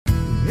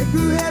It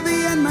grew heavy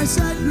and my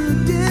sight grew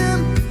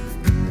dim.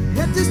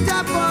 Had to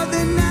stop for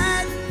the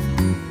night.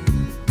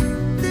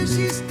 There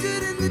she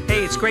stood in the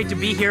Hey, it's great to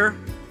be here.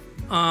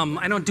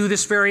 I don't do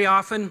this very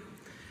often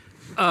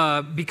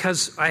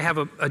because I have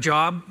a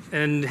job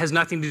and it has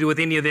nothing to do with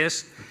any of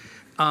this.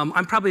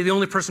 I'm probably the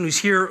only person who's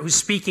here who's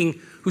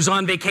speaking who's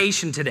on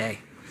vacation today.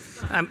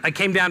 I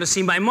came down to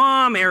see my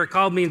mom. Eric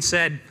called me and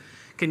said,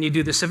 can you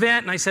do this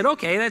event? And I said,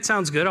 okay, that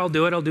sounds good. I'll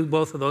do it. I'll do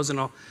both of those and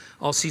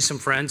I'll see some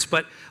friends.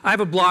 But I have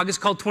a blog. It's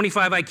called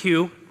 25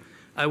 IQ.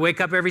 I wake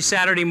up every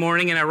Saturday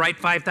morning and I write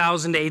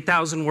 5,000 to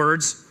 8,000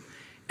 words.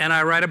 And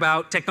I write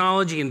about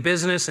technology and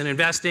business and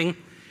investing.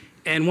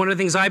 And one of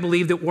the things I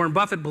believe that Warren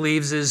Buffett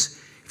believes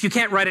is if you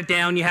can't write it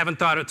down, you haven't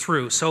thought it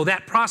through. So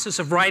that process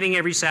of writing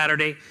every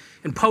Saturday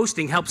and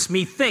posting helps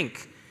me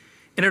think.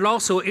 And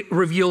it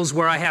reveals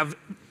where I have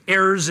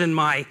errors in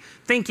my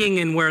thinking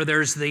and where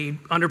there's the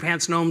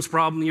underpants gnomes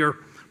problem. You're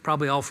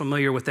probably all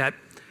familiar with that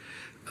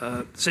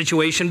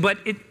situation. But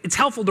it's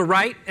helpful to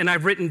write, and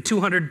I've written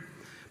 200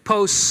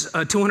 posts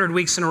 200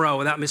 weeks in a row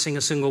without missing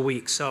a single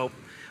week. So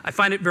I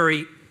find it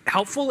very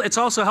helpful. It's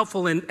also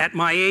helpful at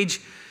my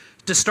age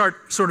to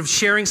start sort of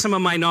sharing some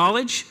of my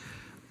knowledge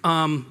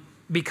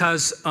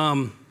because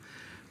I'm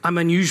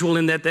unusual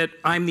in that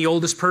I'm the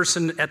oldest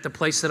person at the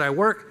place that I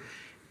work.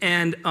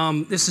 And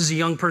this is a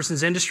young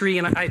person's industry,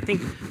 and I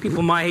think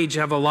people my age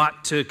have a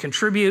lot to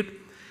contribute.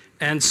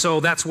 And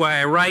so that's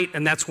why I write,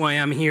 and that's why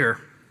I'm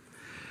here.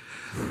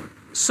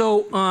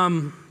 So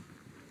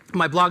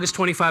my blog is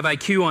 25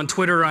 IQ. On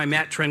Twitter, I'm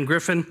at Trent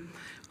Griffin.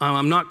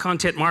 I'm not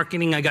content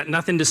marketing. I got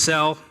nothing to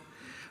sell,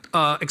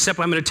 except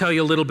I'm going to tell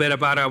you a little bit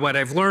about what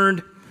I've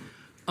learned,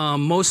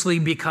 mostly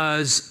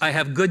because I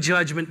have good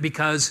judgment,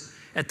 because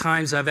at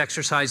times I've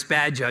exercised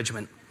bad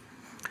judgment.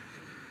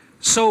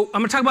 So I'm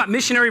going to talk about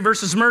missionary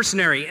versus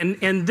mercenary,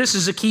 and this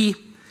is a key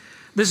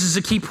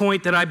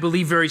point that I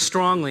believe very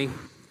strongly,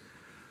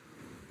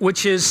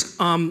 which is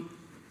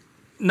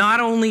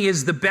not only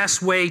is the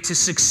best way to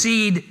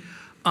succeed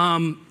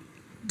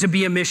to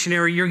be a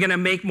missionary, you're going to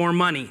make more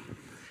money.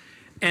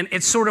 And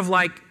it's sort of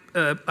like,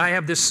 I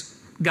have this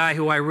guy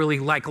who I really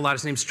like a lot.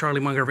 His name's Charlie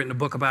Munger. I've written a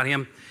book about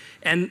him.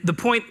 And the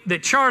point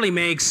that Charlie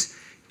makes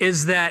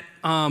is that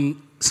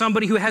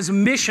somebody who has a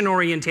mission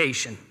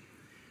orientation,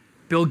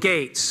 Bill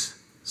Gates,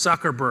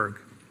 Zuckerberg,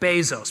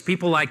 Bezos,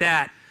 people like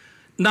that,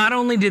 not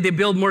only did they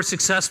build more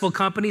successful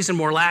companies and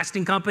more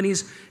lasting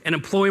companies and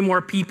employ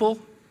more people,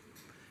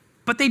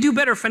 but they do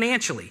better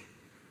financially.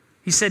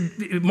 He said,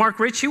 Mark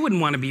Rich, you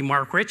wouldn't want to be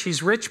Mark Rich.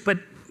 He's rich, but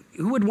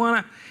who would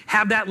want to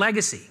have that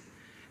legacy?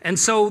 And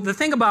so the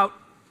thing about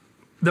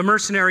the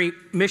missionary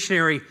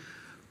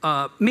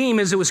meme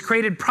is it was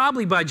created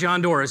probably by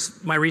John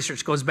Doris. My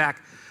research goes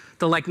back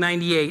to like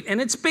 98. And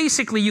it's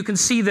basically, you can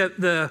see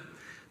the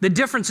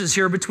differences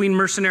here between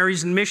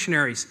mercenaries and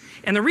missionaries.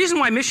 And the reason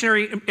why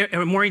missionary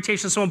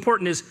orientation is so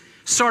important is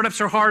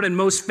startups are hard and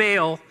most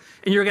fail,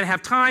 and you're going to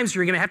have times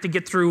you're going to have to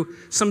get through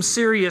some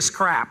serious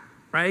crap,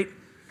 right?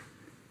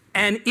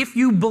 And if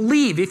you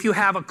believe, if you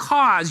have a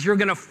cause, you're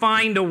going to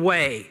find a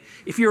way.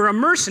 If you're a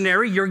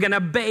mercenary, you're going to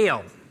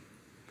bail.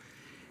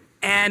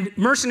 And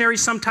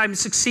mercenaries sometimes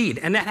succeed,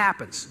 and that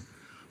happens.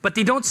 But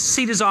they don't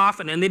succeed as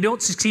often, and they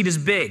don't succeed as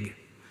big.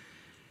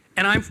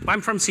 And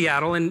I'm from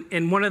Seattle,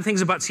 and one of the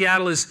things about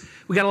Seattle is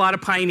we got a lot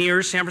of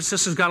pioneers. San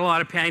Francisco's got a lot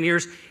of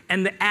pioneers.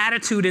 And the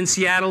attitude in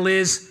Seattle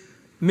is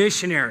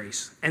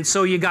missionaries. And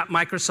so you got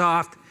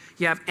Microsoft,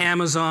 you have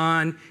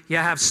Amazon, you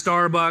have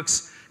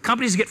Starbucks.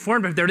 Companies get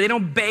formed up there. They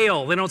don't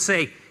bail. They don't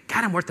say,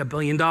 God, I'm worth $1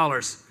 billion.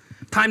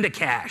 Time to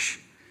cash.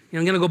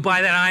 I'm going to go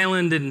buy that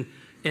island and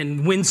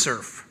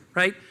windsurf,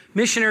 right?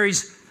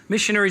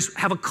 Missionaries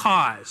have a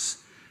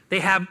cause. They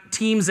have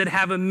teams that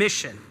have a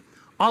mission.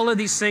 All of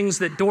these things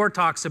that Doerr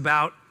talks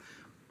about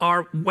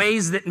are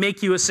ways that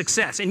make you a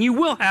success. And you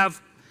will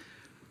have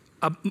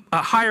a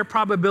higher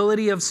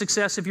probability of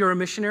success if you're a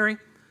missionary.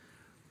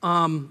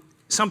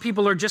 Some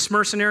people are just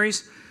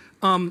mercenaries.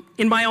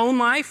 In my own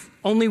life,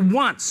 only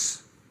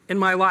once in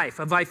my life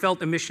have I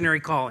felt a missionary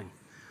calling.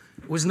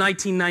 It was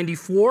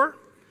 1994.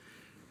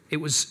 It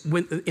was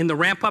in the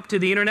ramp up to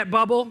the internet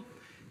bubble.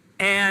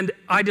 And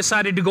I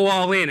decided to go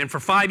all in. And for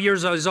 5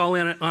 years, I was all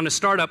in on a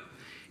startup.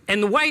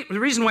 And the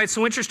reason why it's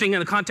so interesting in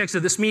the context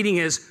of this meeting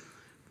is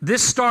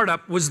this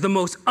startup was the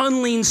most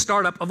unlean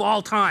startup of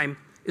all time,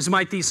 is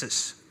my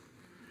thesis,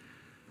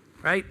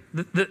 right?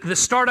 The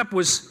startup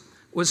was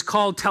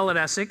called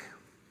Teledesic.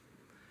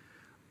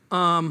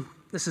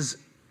 This is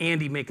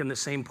Andy making the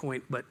same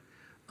point, but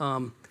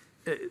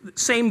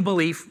same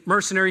belief,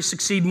 mercenaries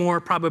succeed more,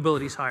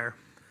 probabilities higher.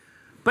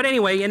 But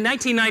anyway, in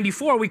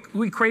 1994,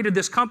 we created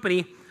this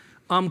company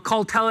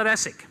called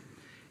Teledesic.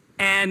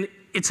 And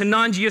it's a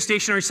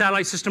non-geostationary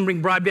satellite system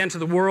bringing broadband to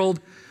the world,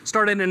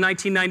 started in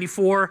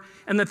 1994.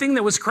 And the thing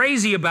that was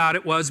crazy about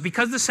it was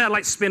because the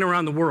satellites spin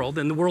around the world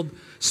and the world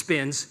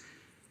spins,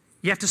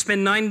 you have to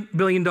spend $9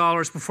 billion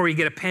before you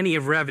get a penny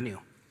of revenue.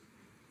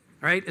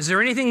 Right? Is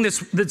there anything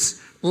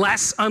that's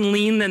less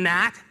unlean than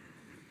that?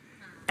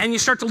 And you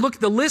start to look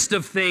at the list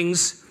of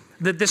things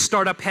that this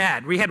startup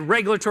had. We had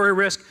regulatory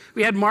risk,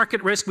 we had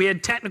market risk, we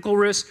had technical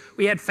risk,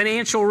 we had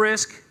financial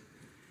risk.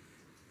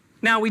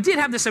 Now, we did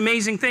have this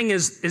amazing thing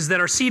is that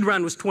our seed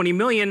round was 20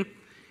 million,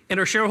 and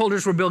our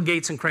shareholders were Bill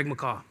Gates and Craig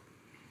McCaw.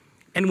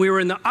 And we were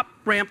in the up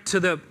ramp to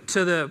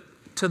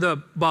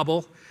the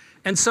bubble.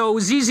 And so it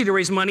was easy to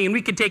raise money, and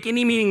we could take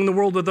any meeting in the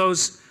world with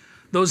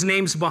those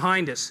names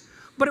behind us.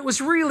 But it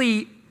was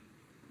really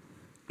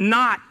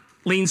not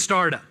lean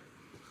startup.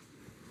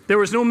 There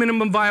was no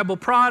minimum viable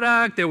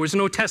product. There was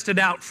no tested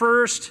out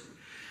first.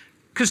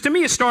 Because to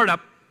me, a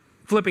startup,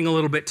 flipping a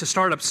little bit to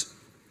startups,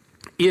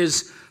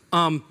 is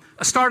a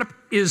startup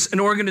is an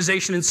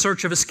organization in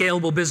search of a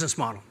scalable business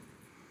model.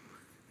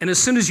 And as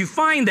soon as you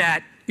find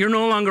that, you're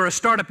no longer a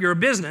startup, you're a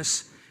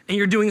business, and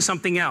you're doing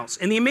something else.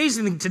 And the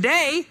amazing thing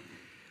today,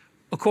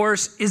 of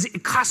course, is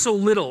it costs so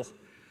little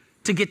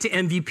to get to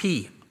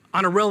MVP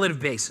on a relative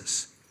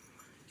basis.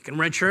 You can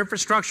rent your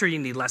infrastructure, you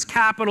need less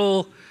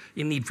capital,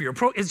 you need for your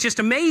it's just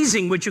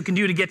amazing what you can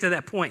do to get to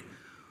that point.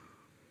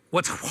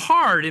 What's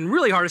hard and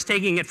really hard is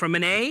taking it from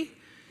an A,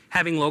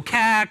 having low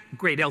CAC,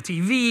 great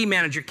LTV,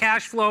 manage your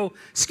cash flow.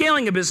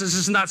 Scaling a business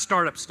is not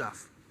startup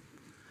stuff.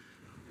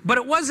 But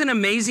it was an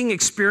amazing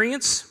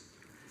experience.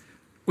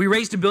 We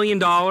raised $1 billion.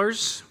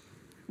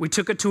 We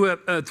took it to a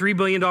 $3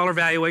 billion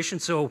valuation,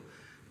 so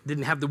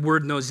didn't have the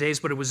word in those days,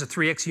 but it was a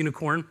 3X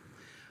unicorn.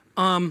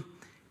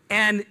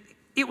 And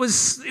it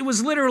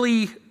was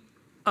literally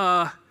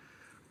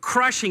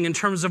crushing in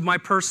terms of my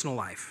personal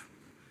life.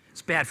 It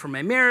was bad for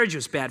my marriage, it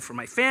was bad for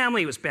my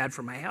family, it was bad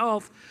for my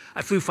health.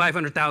 I flew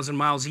 500,000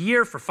 miles a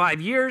year for 5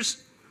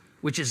 years,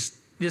 which is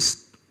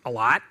just a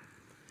lot.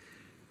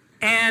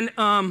 And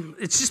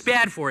it's just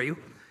bad for you.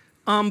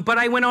 But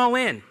I went all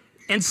in.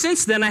 And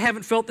since then, I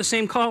haven't felt the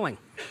same calling.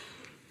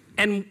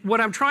 And what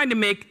I'm trying to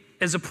make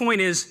as a point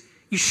is,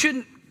 you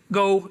shouldn't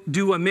go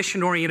do a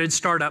mission-oriented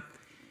startup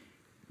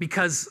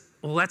because,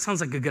 well, that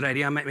sounds like a good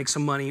idea, I might make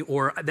some money,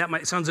 or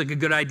sounds like a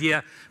good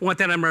idea, I want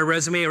that on my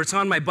resume, or it's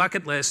on my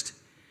bucket list.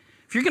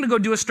 If you're gonna go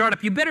do a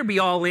startup, you better be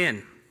all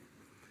in.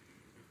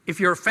 If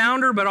you're a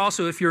founder, but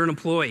also if you're an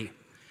employee,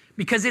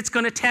 because it's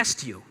gonna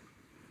test you.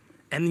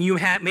 And you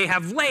may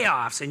have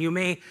layoffs, and you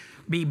may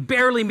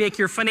barely make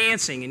your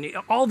financing, and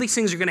all these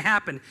things are gonna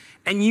happen,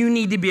 and you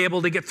need to be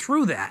able to get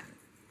through that.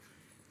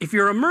 If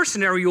you're a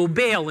mercenary, you'll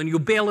bail, and you'll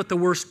bail at the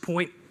worst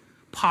point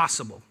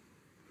possible.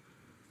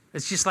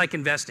 It's just like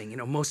investing. You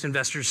know, most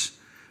investors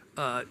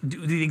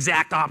do the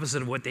exact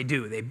opposite of what they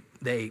do.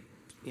 They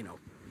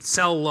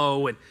sell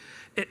low and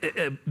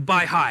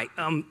buy high.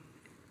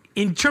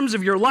 In terms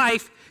of your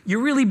life,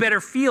 you really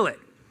better feel it,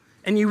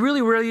 and you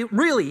really, really,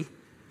 really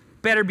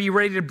better be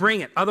ready to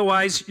bring it.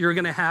 Otherwise, you're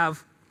going to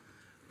have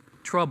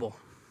trouble.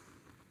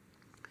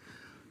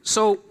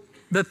 So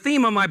the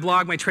theme of my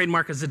blog, my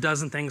trademark, is a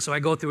dozen things, so I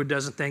go through a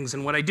dozen things,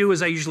 and what I do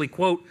is I usually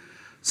quote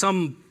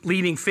some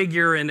leading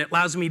figure, and it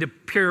allows me to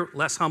appear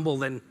less humble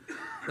than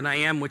I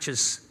am, which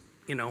is,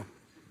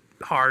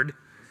 hard.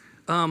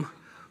 There are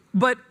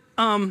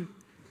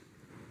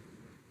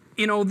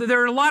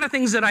a lot of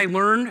things that I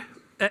learned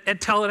at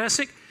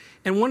Teledesic,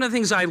 and one of the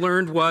things I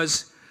learned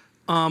was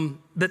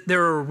that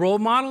there are role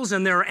models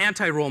and there are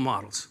anti-role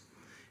models.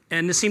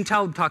 And Nassim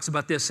Taleb talks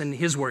about this in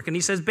his work, and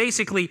he says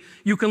basically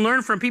you can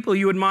learn from people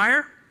you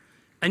admire,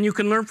 and you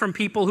can learn from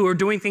people who are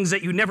doing things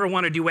that you never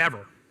want to do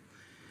ever.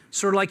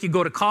 Sort of like you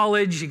go to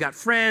college, you got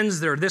friends,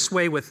 they're this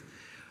way with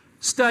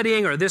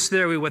studying, or this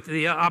way with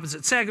the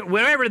opposite sex,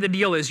 whatever the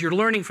deal is, you're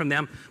learning from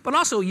them. But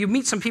also you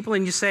meet some people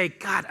and you say,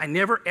 God, I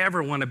never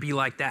ever want to be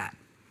like that.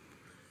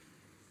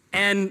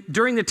 And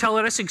during the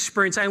Teledesic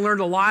experience, I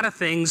learned a lot of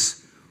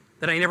things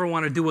that I never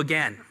want to do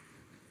again.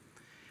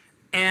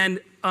 And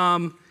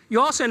you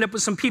also end up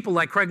with some people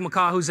like Craig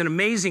McCaw, who's an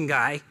amazing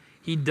guy.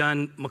 He'd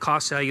done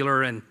McCaw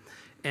Cellular, and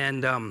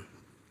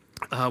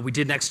we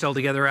did Nextel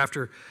together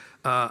after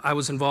I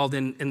was involved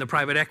in the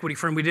private equity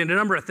firm. We did a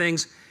number of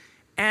things.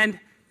 And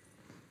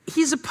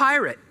he's a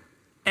pirate.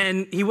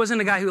 And he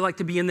wasn't a guy who liked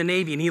to be in the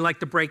Navy, and he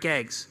liked to break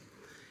eggs.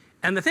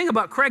 And the thing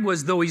about Craig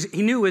was, though,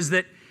 he knew is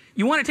that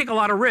you want to take a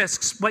lot of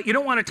risks, but you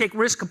don't want to take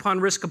risk upon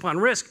risk upon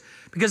risk,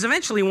 because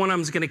eventually one of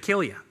them is going to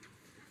kill you.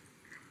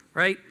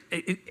 Right?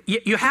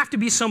 You have to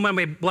be someone.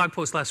 My blog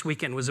post last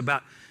weekend was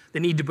about the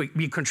need to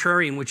be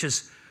contrarian, which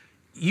is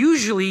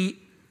usually,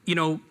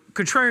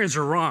 contrarians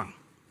are wrong.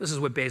 This is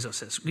what Bezos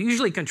says.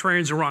 Usually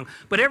contrarians are wrong.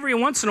 But every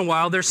once in a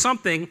while, there's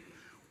something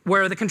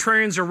where the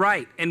contrarians are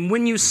right. And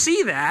when you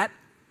see that,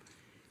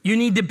 you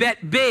need to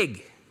bet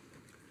big.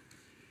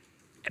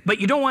 But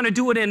you don't want to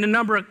do it in a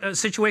number of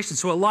situations.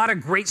 So a lot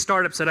of great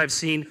startups that I've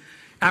seen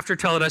after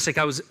Teledesic,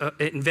 I was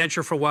in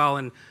venture for a while,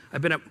 and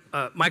I've been at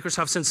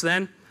Microsoft since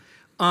then,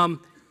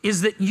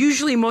 is that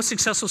usually most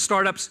successful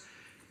startups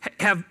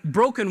have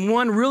broken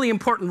one really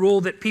important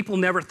rule that people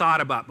never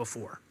thought about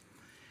before.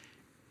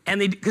 And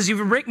because if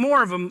you break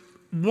more of them,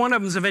 one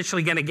of them is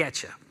eventually going to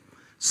get you.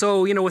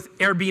 So, with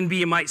Airbnb,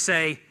 you might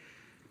say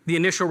the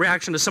initial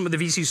reaction to some of the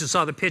VCs who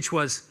saw the pitch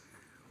was,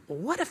 well,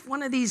 what if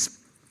one of these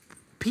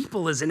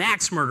people is an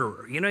axe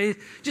murderer?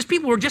 Just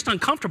people who are just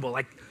uncomfortable.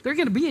 Like, they're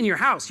going to be in your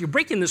house. You're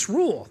breaking this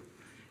rule.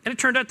 And it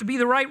turned out to be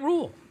the right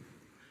rule.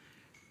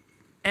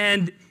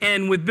 And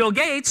with Bill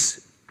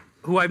Gates,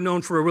 who I've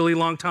known for a really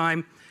long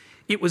time,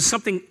 it was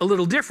something a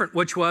little different,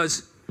 which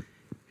was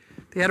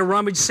they had a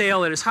rummage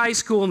sale at his high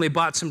school and they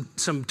bought some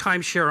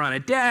timeshare on a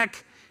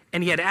deck,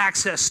 and he had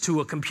access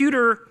to a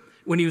computer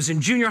when he was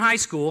in junior high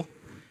school,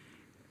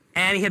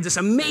 and he had this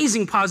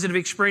amazing positive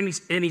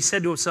experience, and he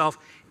said to himself,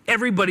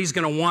 everybody's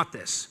gonna want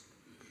this.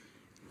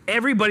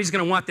 Everybody's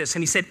gonna want this.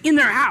 And he said, in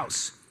their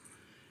house.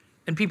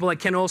 And people like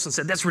Ken Olsen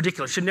said, that's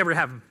ridiculous, should never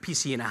have a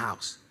PC in a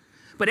house.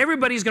 But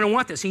everybody's gonna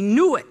want this. He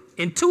knew it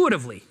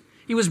intuitively.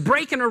 He was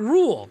breaking a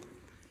rule.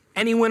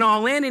 And he went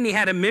all in and he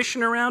had a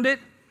mission around it.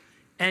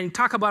 And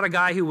talk about a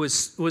guy who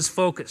was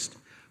focused.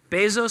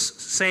 Bezos,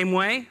 same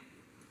way.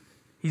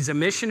 He's a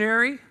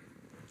missionary.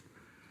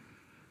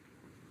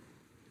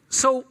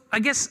 So I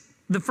guess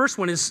the first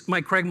one is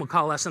my Craig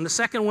McCaw lesson. The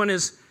second one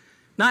is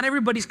not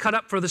everybody's cut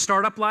up for the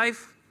startup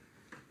life.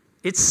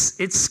 It's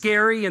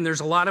scary and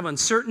there's a lot of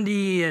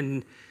uncertainty,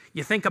 and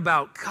you think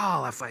about,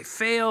 God, if I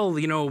fail,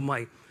 you know,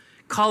 my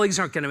colleagues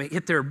aren't going to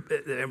hit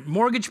their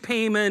mortgage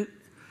payment.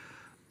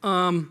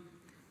 And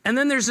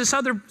then there's this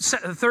other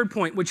third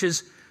point, which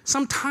is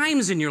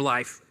sometimes in your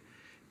life,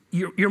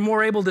 you're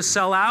more able to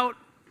sell out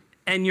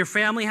and your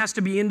family has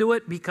to be into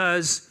it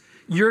because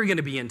you're going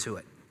to be into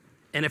it.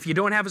 And if you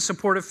don't have a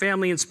supportive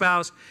family and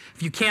spouse,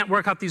 if you can't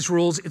work out these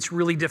rules, it's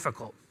really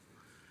difficult.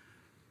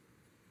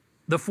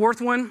 The fourth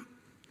one,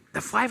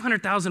 the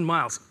 500,000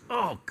 miles.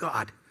 Oh,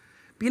 God.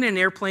 Being in an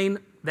airplane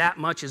that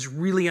much is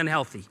really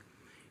unhealthy.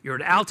 You're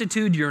at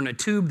altitude, you're in a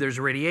tube, there's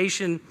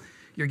radiation,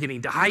 you're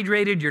getting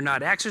dehydrated, you're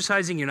not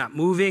exercising, you're not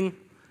moving.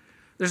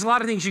 There's a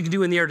lot of things you can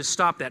do in the air to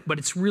stop that, but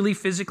it's really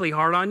physically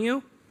hard on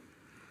you.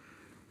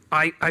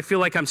 I feel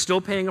like I'm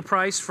still paying a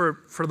price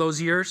for those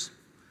years.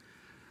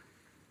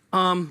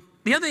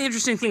 The other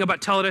interesting thing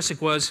about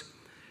Teledesic was,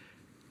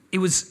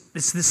 it's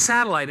this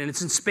satellite and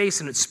it's in space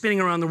and it's spinning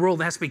around the world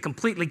and it has to be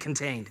completely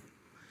contained.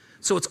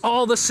 So it's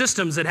all the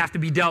systems that have to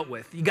be dealt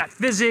with. You got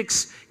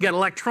physics, you got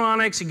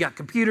electronics, you got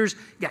computers,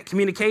 you got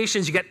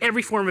communications, you got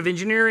every form of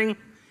engineering,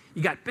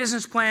 you got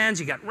business plans,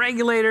 you got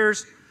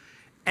regulators.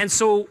 And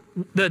so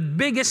the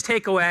biggest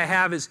takeaway I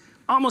have is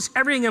almost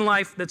everything in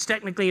life that's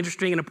technically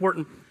interesting and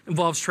important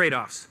involves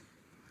trade-offs.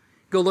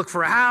 Go look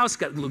for a house,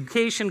 got a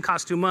location,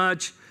 costs too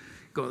much.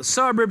 Go to the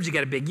suburbs, you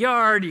got a big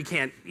yard, you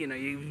can't,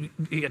 you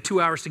got 2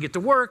 hours to get to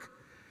work.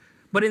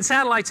 But in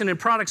satellites and in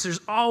products,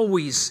 there's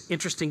always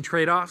interesting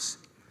trade-offs.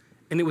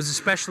 And it was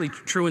especially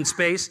true in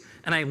space.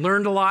 And I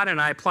learned a lot and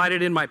I applied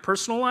it in my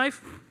personal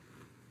life.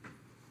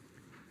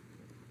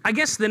 I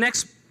guess the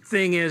next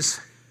thing is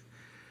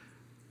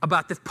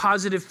about the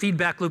positive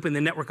feedback loop and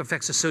the network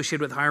effects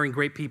associated with hiring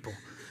great people.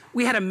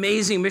 We had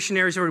amazing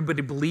missionaries,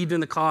 everybody believed in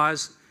the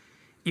cause.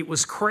 It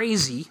was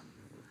crazy.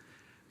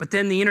 But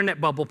then the internet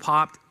bubble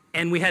popped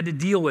and we had to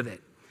deal with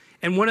it.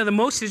 And one of the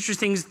most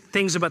interesting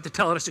things about the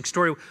Teledesic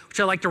story, which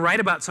I like to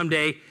write about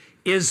someday,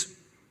 is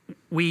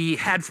we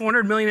had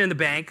 $400 million in the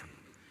bank,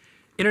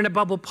 internet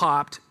bubble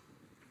popped,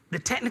 the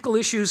technical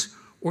issues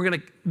were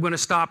gonna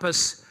stop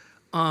us,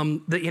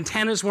 the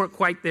antennas weren't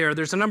quite there,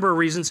 there's a number of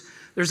reasons.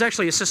 There's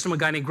actually a system a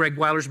guy named Greg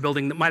Weiler's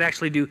building that might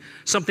actually do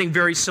something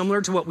very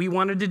similar to what we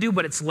wanted to do,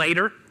 but it's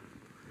later.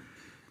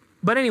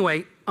 But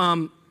anyway,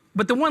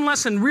 but the one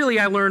lesson really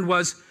I learned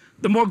was,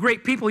 the more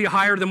great people you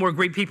hire, the more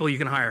great people you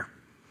can hire.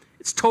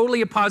 It's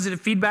totally a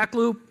positive feedback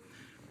loop.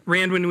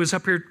 Rand, when he was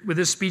up here with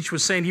his speech,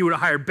 was saying he would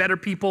have hired better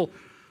people,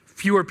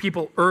 fewer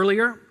people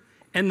earlier.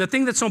 And the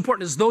thing that's so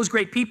important is those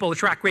great people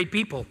attract great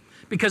people,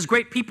 because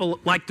great people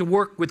like to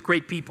work with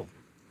great people.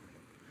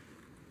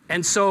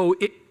 And so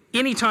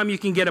anytime you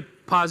can get a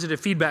positive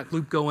feedback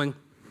loop going,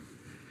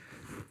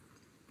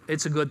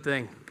 it's a good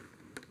thing.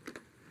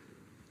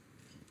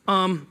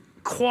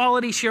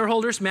 Quality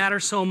shareholders matter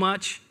so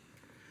much.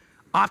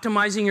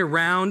 Optimizing your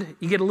round,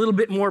 you get a little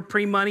bit more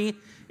pre-money,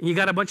 and you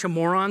got a bunch of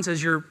morons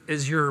as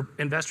your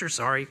investors,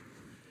 sorry.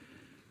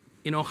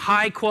 You know,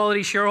 high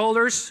quality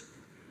shareholders,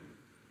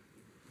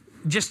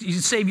 you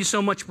save you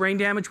so much brain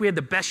damage. We had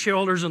the best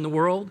shareholders in the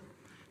world.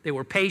 They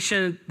were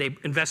patient, they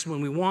invested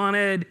when we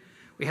wanted.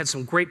 We had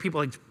some great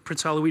people like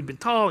Prince Halaweed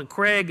Bintal and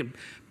Craig and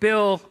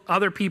Bill,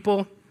 other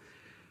people.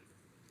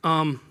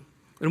 And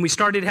we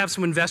started to have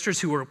some investors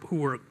who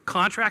were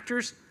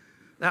contractors.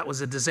 That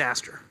was a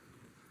disaster.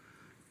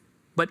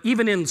 But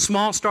even in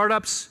small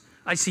startups,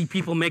 I see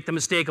people make the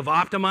mistake of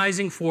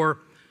optimizing for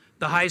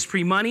the highest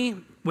pre-money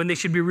when they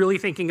should be really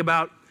thinking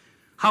about,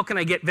 how can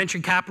I get venture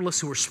capitalists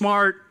who are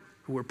smart,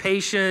 who are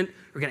patient,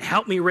 who are going to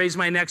help me raise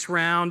my next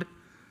round?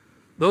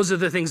 Those are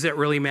the things that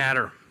really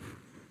matter.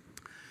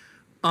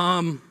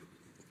 The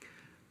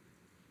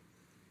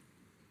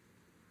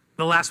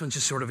last one's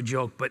just sort of a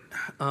joke, but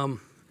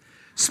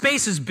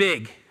space is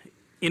big,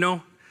 you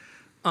know?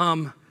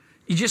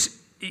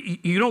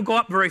 You don't go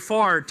up very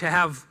far to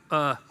have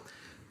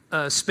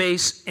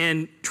space,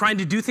 and trying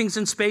to do things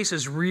in space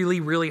is really,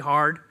 really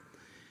hard.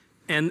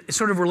 And it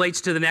sort of relates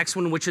to the next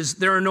one, which is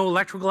there are no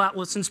electrical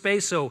outlets in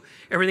space, so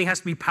everything has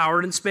to be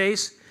powered in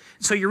space.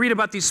 So you read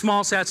about these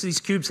small sats, these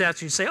CubeSats,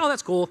 and you say, oh,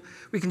 that's cool.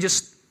 We can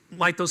just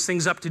light those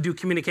things up to do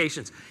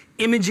communications.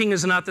 Imaging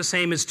is not the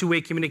same as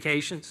two-way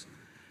communications,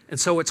 and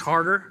so it's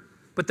harder.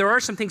 But there are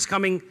some things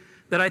coming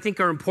that I think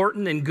are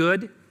important and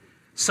good.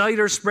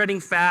 Cellular is spreading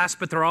fast,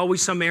 but there are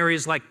always some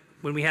areas like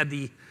when we had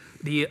the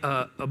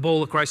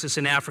Ebola crisis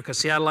in Africa,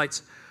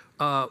 satellites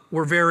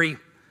were very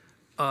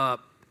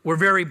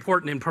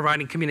important in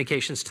providing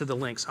communications to the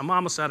links. I'm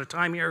almost out of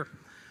time here.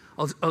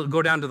 I'll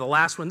go down to the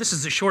last one. This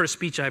is the shortest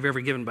speech I've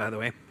ever given, by the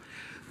way.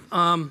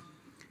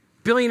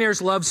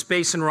 Billionaires love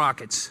space and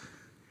rockets.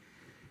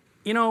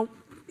 You know,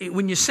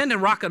 when you send a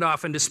rocket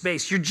off into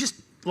space, you're just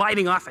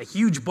lighting off a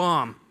huge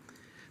bomb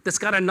that's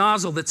got a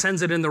nozzle that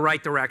sends it in the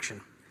right direction.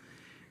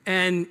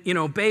 And, you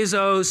know,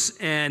 Bezos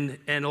and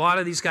a lot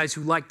of these guys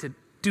who like to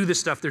do the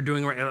stuff they're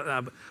doing,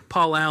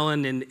 Paul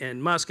Allen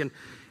and Musk,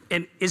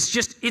 and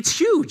it's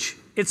huge.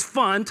 It's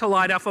fun to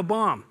light off a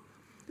bomb.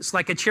 It's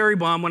like a cherry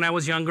bomb when I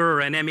was younger, or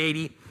an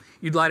M80.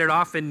 You'd light it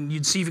off and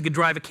you'd see if you could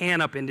drive a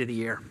can up into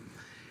the air.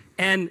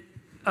 And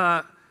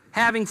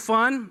having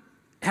fun,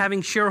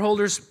 having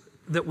shareholders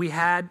that we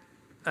had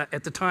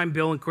at the time,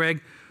 Bill and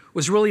Craig,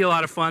 was really a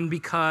lot of fun,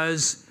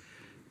 because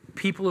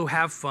people who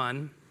have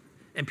fun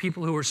and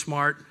people who are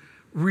smart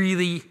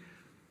really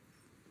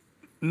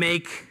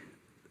make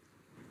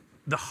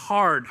the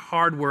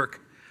hard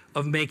work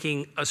of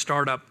making a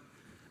startup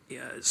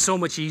so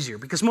much easier.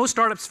 Because most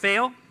startups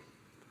fail.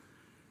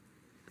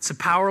 It's a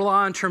power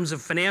law in terms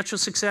of financial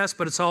success,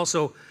 but it's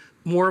also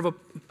more of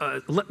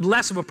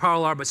less of a power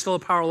law, but still a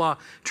power law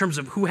in terms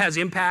of who has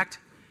impact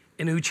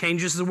and who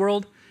changes the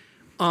world.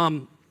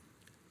 I'm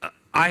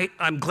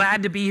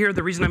glad to be here.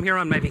 The reason I'm here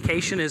on my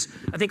vacation is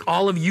I think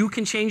all of you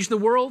can change the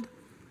world.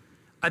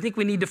 I think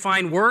we need to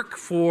find work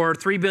for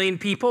 3 billion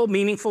people,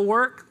 meaningful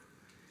work.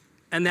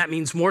 And that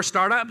means more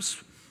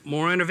startups,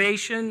 more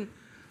innovation,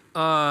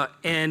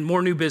 and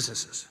more new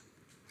businesses.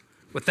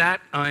 With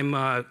that,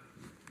 I'm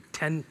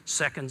 10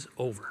 seconds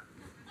over.